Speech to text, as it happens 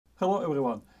Hello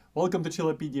everyone, welcome to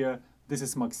Cellopedia, this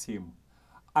is Maxim.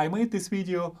 I made this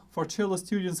video for cello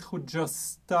students who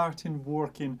just starting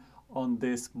working on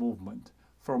this movement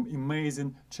from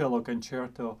amazing cello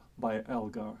concerto by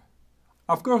Elgar.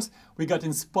 Of course, we got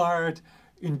inspired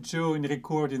enjoying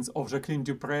recordings of Jacqueline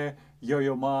Dupre,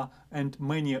 Yo-Yo Ma, and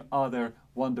many other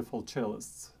wonderful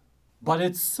cellists. But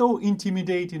it's so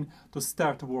intimidating to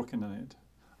start working on it.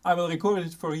 I will record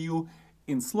it for you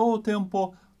in slow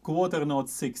tempo, quarter note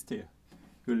 60.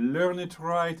 You learn it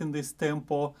right in this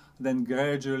tempo, then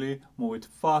gradually move it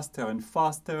faster and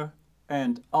faster,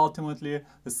 and ultimately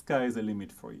the sky is the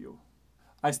limit for you.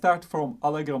 I start from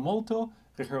Allegro Molto,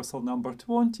 rehearsal number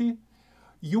 20.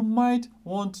 You might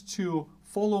want to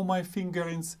follow my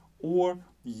fingerings, or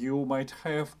you might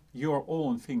have your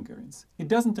own fingerings. It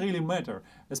doesn't really matter,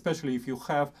 especially if you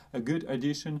have a good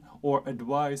addition or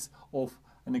advice of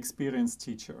an experienced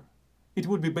teacher. It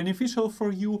would be beneficial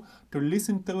for you to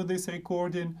listen to this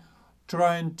recording,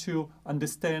 trying to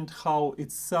understand how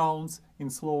it sounds in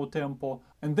slow tempo,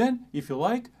 and then, if you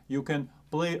like, you can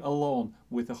play along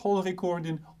with the whole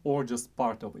recording or just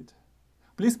part of it.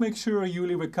 Please make sure you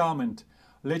leave a comment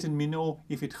letting me know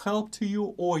if it helped to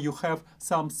you or you have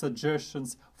some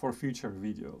suggestions for future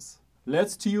videos.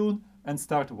 Let's tune and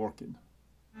start working.